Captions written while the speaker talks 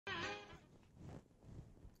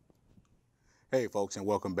Hey folks, and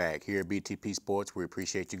welcome back. Here at BTP Sports, we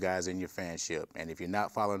appreciate you guys and your fanship. And if you're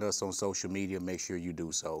not following us on social media, make sure you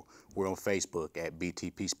do so. We're on Facebook at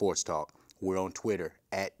BTP Sports Talk. We're on Twitter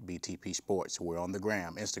at BTP Sports. We're on the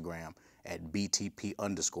Instagram at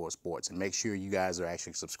BTP_sports. And make sure you guys are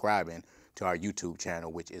actually subscribing to our YouTube channel,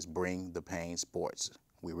 which is Bring the Pain Sports.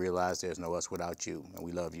 We realize there's no us without you, and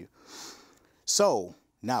we love you. So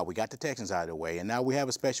now we got the Texans out of the way, and now we have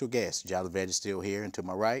a special guest. Jalavet is still here, and to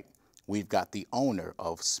my right, we've got the owner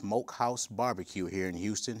of Smokehouse Barbecue here in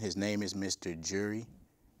Houston. His name is Mr.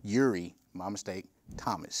 Uhry, my mistake,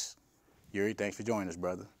 Thomas. Uhry, thanks for joining us,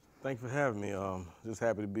 brother. Thanks for having me. Just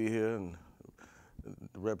happy to be here and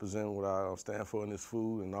represent what I stand for in this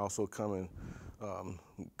food, and also come and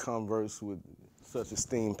converse with such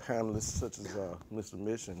esteemed panelists such as Mr.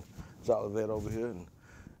 Mitch and Jalavet over here, and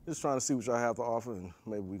just trying to see what y'all have to offer, and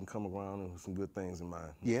maybe we can come around with some good things in mind.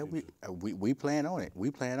 Yeah, we plan on it. We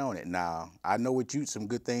plan on it. Now, I know what some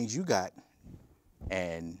good things you got,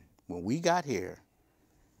 and when we got here,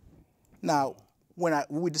 now, when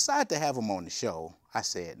we decided to have him on the show, I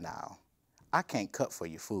said, now, I can't cut for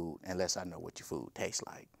your food unless I know what your food tastes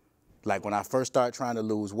like. Like when I first started trying to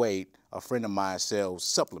lose weight, a friend of mine sells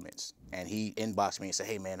supplements, and he inboxed me and said,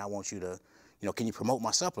 hey man, I want you to, can you promote my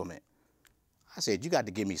supplement? I said, you got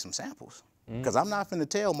to give me some samples, because I'm not finna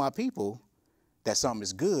tell my people that something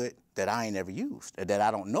is good that I ain't ever used, or that I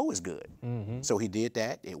don't know is good. So he did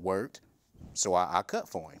that, it worked, so I cut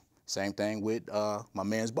for him. Same thing with my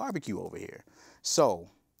man's barbecue over here. So,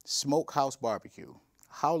 Smokehouse Barbecue,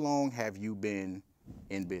 how long have you been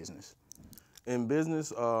in business? In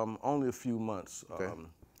business, only a few months. Okay.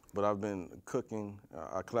 But I've been cooking.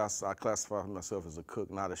 I classify myself as a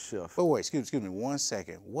cook, not a chef. Oh wait, excuse me 1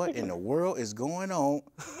 second. What in the world is going on?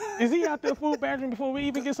 Is he out there food battering before we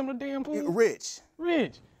even get some of the damn food? Rich.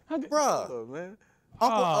 Bruh. Bruh. Man.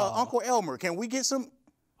 Uncle Elmer, can we get some?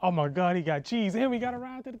 Oh my God, he got cheese and we got to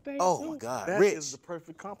ride to the thing. Oh too. my God, That Rich. is the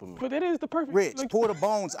perfect compliment. But that is the perfect. Rich, look, pour the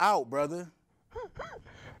bones out, brother.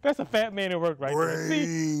 That's a fat man at work right there.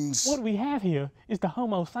 Brains. See, what we have here is the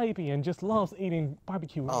Homo sapien just loves eating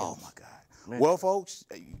barbecue ribs. Oh my God. Man. Well, folks,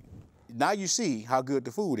 now you see how good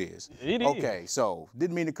the food is. It is. Okay, so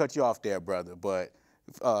didn't mean to cut you off there, brother, but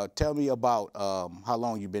tell me about how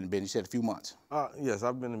long you've been in business. You said a few months. Yes,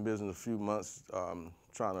 I've been in business a few months,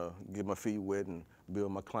 trying to get my feet wet and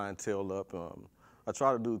build my clientele up. I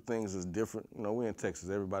try to do things that's different. We're in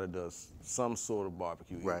Texas. Everybody does some sort of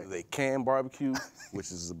barbecue. Right. Either they can barbecue,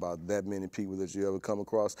 which is about that many people that you ever come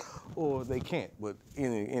across, or they can't. But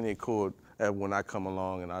any accord, when I come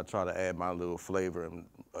along and I try to add my little flavor and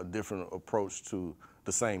a different approach to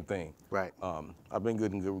the same thing. Right. I've been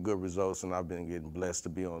getting good results, and I've been getting blessed to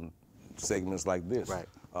be on segments like this. Right.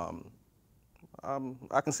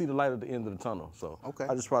 I can see the light at the end of the tunnel, so Okay.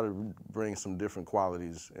 I just try to bring some different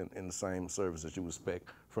qualities in the same service that you would expect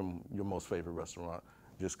from your most favorite restaurant,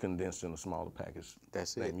 just condensed in a smaller package.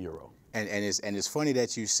 That's named it. Euro. And it's funny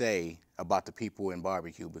that you say about the people in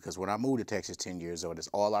barbecue, because when I moved to Texas 10 years old, that's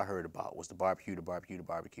all I heard about was the barbecue, the barbecue, the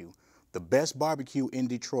barbecue. The best barbecue in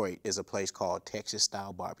Detroit is a place called Texas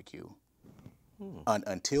Style Barbecue.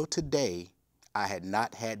 Until today, I had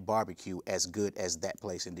not had barbecue as good as that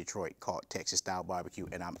place in Detroit called Texas Style Barbecue,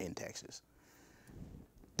 and I'm in Texas.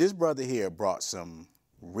 This brother here brought some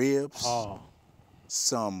ribs,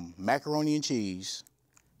 some macaroni and cheese,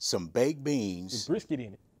 some baked beans. With brisket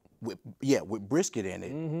in it. With brisket in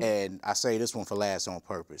it. And I say this one for last on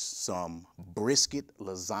purpose, some brisket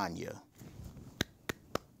lasagna.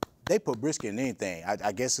 They put brisket in anything.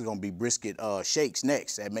 I guess it's gonna be brisket shakes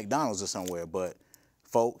next at McDonald's or somewhere, but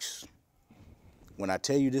folks, when I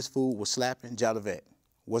tell you this food was slapping, Jalavet,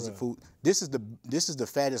 was it food? This is the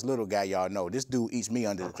fattest little guy y'all know. This dude eats me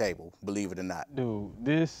under the table, believe it or not. Dude,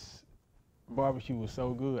 this barbecue was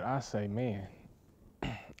so good. I say, man,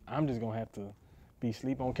 I'm just gonna have to be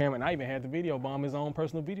asleep on camera. And I even had the video bomb his own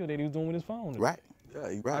personal video that he was doing with his phone. Right. Yeah,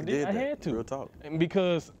 you Right. did I that. had to. Real talk. And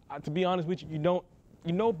because to be honest with you,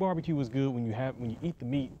 you know barbecue is good when you eat the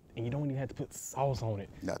meat and you don't even have to put sauce on it.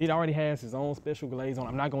 Nothing. It already has its own special glaze on it.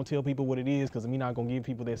 I'm not gonna tell people what it is because we're not gonna give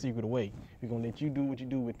people their secret away. We're gonna let you do what you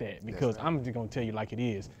do with that, because I'm just gonna tell you like it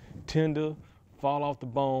is. Tender, fall off the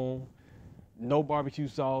bone, no barbecue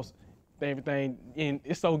sauce, everything, and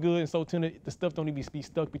it's so good and so tender, the stuff don't even be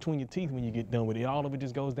stuck between your teeth when you get done with it. All of it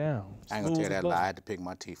just goes down. I ain't gonna tell Smooth that as lie. I butter. had to pick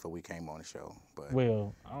my teeth before we came on the show. But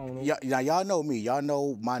Well, I don't know. now y'all know me. Y'all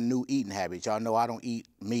know my new eating habits. Y'all know I don't eat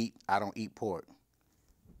meat. I don't eat pork.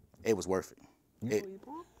 It was worth it.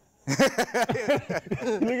 Look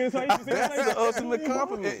at That's the ultimate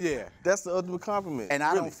compliment. Yeah. That's the ultimate compliment. And I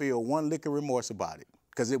really. don't feel one lick of remorse about it.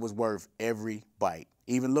 because it was worth every bite.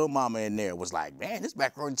 Even Lil Mama in there was like, man, this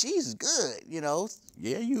macaroni and cheese is good, you know?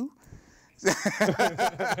 Yeah, you.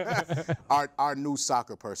 our new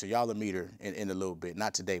soccer person, y'all will meet her in a little bit.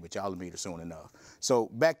 Not today, but y'all will meet her soon enough. So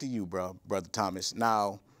back to you, Brother Thomas.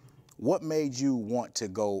 Now, what made you want to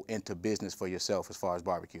go into business for yourself as far as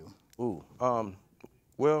barbecue? Ooh,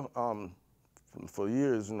 for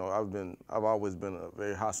years, you know, I've always been a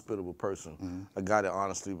very hospitable person. I got it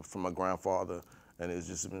honestly from my grandfather, and it's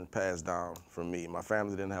just been passed down from me. My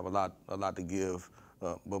family didn't have a lot to give,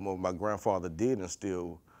 but what my grandfather did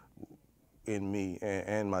instill in me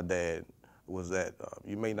and my dad was that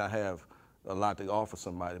you may not have a lot to offer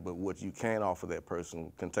somebody, but what you can offer that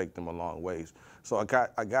person can take them a long ways. So I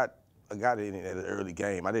got it in at an early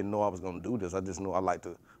game. I didn't know I was going to do this. I just knew I like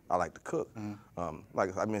to cook.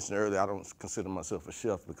 Like I mentioned earlier, I don't consider myself a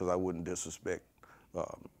chef because I wouldn't disrespect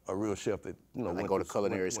a real chef that went to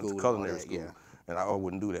culinary school. Yeah. And I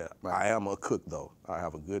wouldn't do that. Right. I am a cook though. I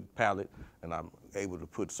have a good palate, and I'm able to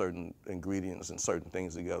put certain ingredients and certain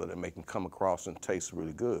things together that make them come across and taste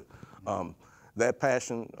really good. That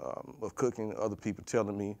passion of cooking, other people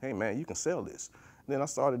telling me, hey man, you can sell this. And then I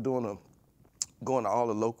started going to all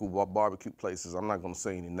the local barbecue places. I'm not going to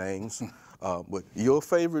say any names, but your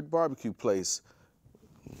favorite barbecue place,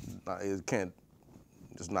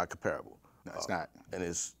 it's not comparable. No, it's not. And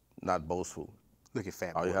it's not boastful. Look at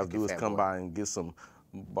Fat Boy. All you have to do is come by and get some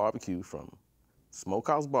barbecue from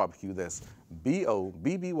Smokehouse Barbecue. That's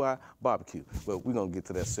BOBBY Barbecue. But we're going to get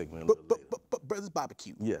to that segment a little later. But Brothers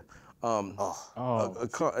Barbecue. Yeah. And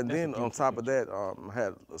then on top of that, I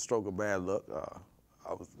had a stroke of bad luck.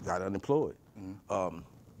 I got unemployed.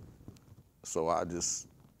 So I just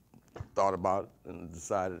thought about it and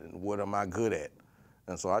decided, what am I good at?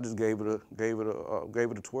 And so I just gave it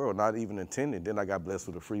a twirl, not even intended. Then I got blessed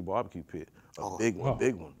with a free barbecue pit, a big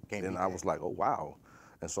one. And I was like, oh wow.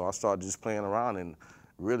 And so I started just playing around, and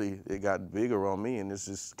really it got bigger on me, and this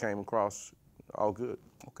just came across all good.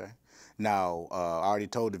 Okay. Now, I already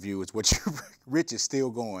told the viewers what Rich is still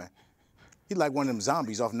going. He's like one of them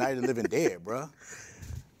zombies off Night of the Living Dead, bruh.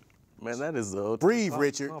 Man, that is a breathe,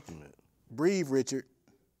 Richard. Compliment. Breathe, Richard.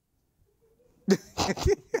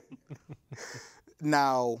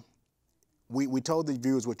 Now, we told the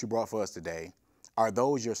viewers what you brought for us today. Are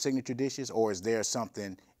those your signature dishes, or is there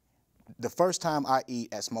something? The first time I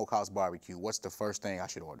eat at Smokehouse Barbecue, what's the first thing I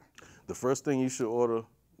should order? The first thing you should order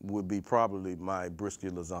would be probably my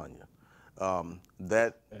brisket lasagna.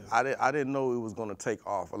 I didn't know it was going to take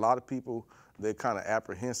off. A lot of people, they're kind of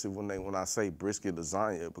apprehensive when I say brisket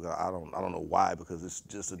lasagna, because I don't know why, because it's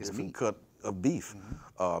just a different cut of beef.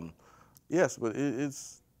 Yes, but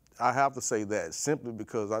I have to say that simply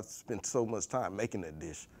because I spent so much time making that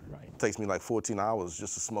dish. Right. It takes me like 14 hours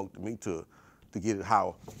just to smoke the meat to get it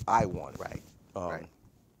how I want it. Right.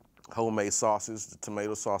 Homemade sauces, the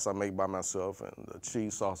tomato sauce I make by myself, and the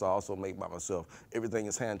cheese sauce I also make by myself. Everything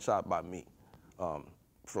is hand chopped by me,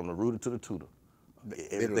 from the rooter to the tutor.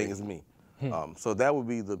 Everything is me. So that would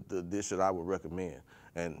be the dish that I would recommend.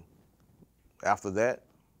 And after that,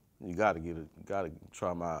 you gotta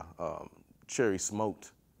try my cherry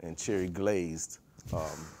smoked and cherry glazed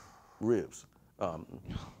ribs. No,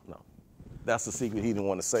 that's the secret he didn't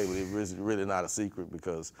want to say, but it's really not a secret,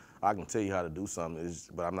 because I can tell you how to do something,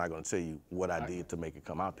 but I'm not going to tell you what I did to make it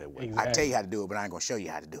come out that way. Exactly. I tell you how to do it, but I ain't going to show you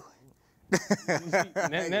how to do it.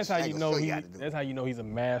 That's how you know he's a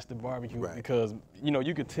master barbecue, because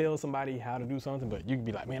you could tell somebody how to do something, but you could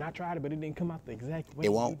be like, man, I tried it, but it didn't come out the exact way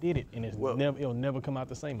you did it, and it'll never come out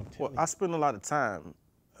the same. I spend a lot of time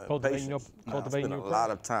cultivating your a lot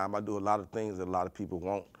of time. I do a lot of things that a lot of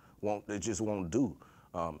people they just won't do.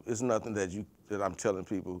 It's nothing that I'm telling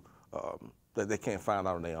people that they can't find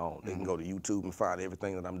out on their own. They can go to YouTube and find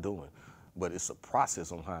everything that I'm doing. But it's a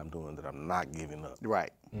process on how I'm doing that I'm not giving up.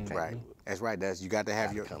 Right, right. That's right. You got to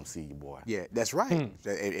have your. Come see you, boy. Yeah, that's right.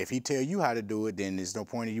 If he tell you how to do it, then there's no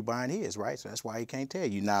point in you buying his, right? So that's why he can't tell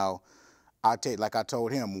you. Now, like I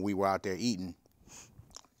told him when we were out there eating.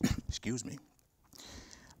 Excuse me.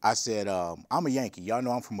 I said, I'm a Yankee. Y'all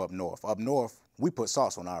know I'm from up north. Up north, we put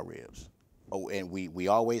sauce on our ribs. Oh, and we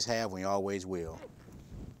always have, we always will.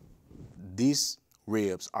 These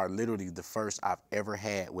ribs are literally the first I've ever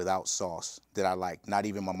had without sauce that I like, not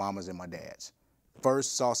even my mama's and my dad's.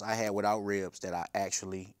 First sauce I had without ribs that I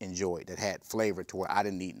actually enjoyed, that had flavor to where I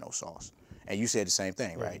didn't need no sauce. And you said the same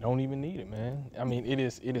thing, right? You don't even need it, man. I mean, it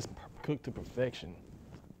is cooked to perfection.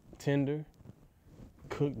 Tender,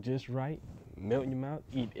 cooked just right, melt in your mouth,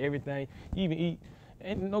 eat everything. You even eat,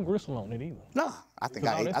 ain't no gristle on it either. No, I think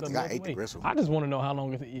I ate the gristle. I just want to know how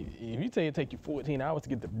long, if you tell it take you 14 hours to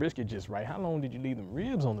get the brisket just right, how long did you leave them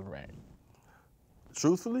ribs on the rack?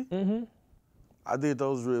 Truthfully, I did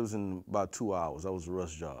those ribs in about 2 hours. That was a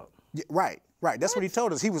rush job. Yeah, right. That's what he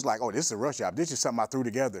told us. He was like, "Oh, this is a rush job. This is something I threw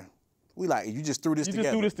together." We like, you just threw this You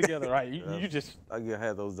together. just threw this together, right? You just. I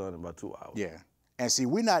had those done in about 2 hours. Yeah. And see,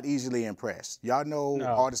 we're not easily impressed. Y'all know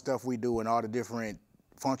No. all the stuff we do and all the different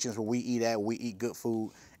functions where we eat at, we eat good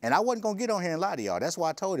food. And I wasn't gonna get on here and lie to y'all. That's why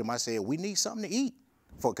I told him, I said, we need something to eat.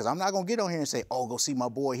 Because I'm not gonna get on here and say, oh, go see my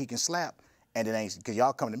boy, he can slap. And it ain't, because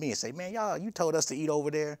y'all come to me and say, man, y'all, you told us to eat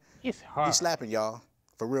over there. It's hard. He's slapping y'all.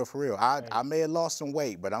 For real, for real. I may have lost some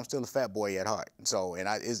weight, but I'm still a fat boy at heart. So, and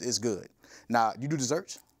it's good. Now, you do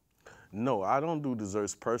desserts? No, I don't do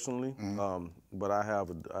desserts personally, but I have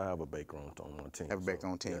a baker on my team. Have a baker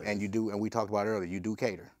on team. Yeah, And you do, and we talked about earlier, you do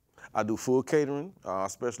cater. I do full catering. I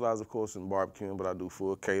specialize, of course, in barbecuing, but I do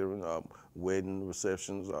full catering, wedding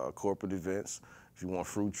receptions, corporate events. If you want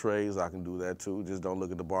fruit trays, I can do that too. Just don't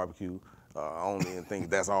look at the barbecue only and think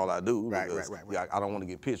that's all I do. Right. I don't want to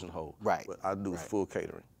get pigeonholed. Right. But I do full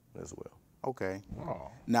catering as well. Okay.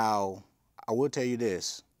 Oh. Now, I will tell you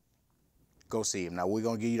this. Go see him. Now, we're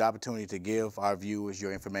going to give you the opportunity to give our viewers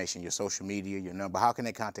your information, your social media, your number. How can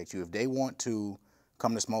they contact you? If they want to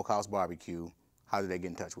come to Smokehouse Barbecue, how do they get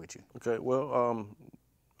in touch with you? Okay, well,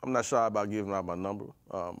 I'm not shy about giving out my number,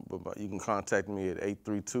 but you can contact me at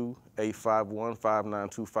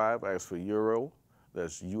 832-851-5925. Ask for Uhry.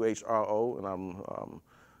 That's UHRO, and I'm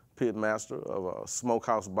pit master of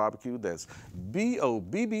Smokehouse Barbecue. That's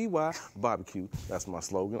BOBBY Barbecue. That's my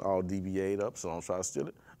slogan, all DBA'd up, so don't try to steal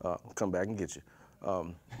it. Come back and get you.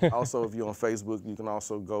 Also, if you're on Facebook, you can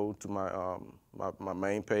also go to my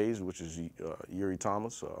main page, which is Uhry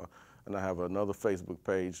Thomas, and I have another Facebook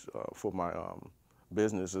page for my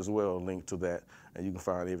business as well, linked to that, and you can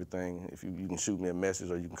find everything. If you can shoot me a message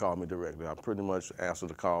or you can call me directly. I pretty much answer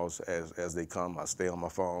the calls as they come. I stay on my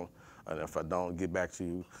phone, and if I don't get back to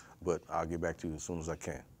you, but I'll get back to you as soon as I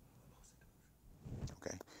can.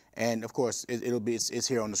 Okay. And of course, it's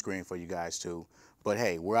here on the screen for you guys too. But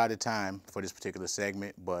hey, we're out of time for this particular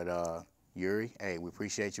segment. But Uhry, hey, we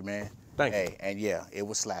appreciate you, man. Thank you. Hey, and yeah, it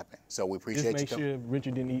was slapping. So we appreciate Just make you. sure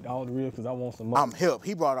Richard didn't eat all the ribs because I want some more. I'm hip.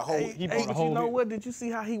 He brought a whole. He brought a But whole you know bit. what? Did you see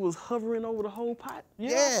how he was hovering over the whole pot?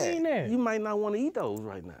 Yeah, Yeah. I seen that. You might not want to eat those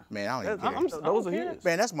right now. Man, I don't even care. Those are I don't his.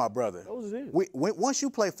 Man, that's my brother. Those are his. Once you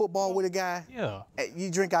play football with a guy, Yeah.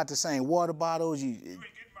 you drink out the same water bottles.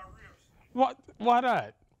 Why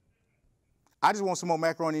not? I just want some more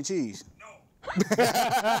macaroni and cheese.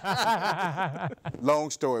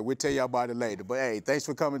 Long story. We'll tell y'all about it later. But hey, thanks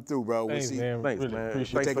for coming through, bro. Thanks, we'll see. man. Thanks, Really man.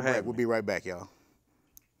 appreciate We'll it. take a for break. having We'll me. be right back, y'all.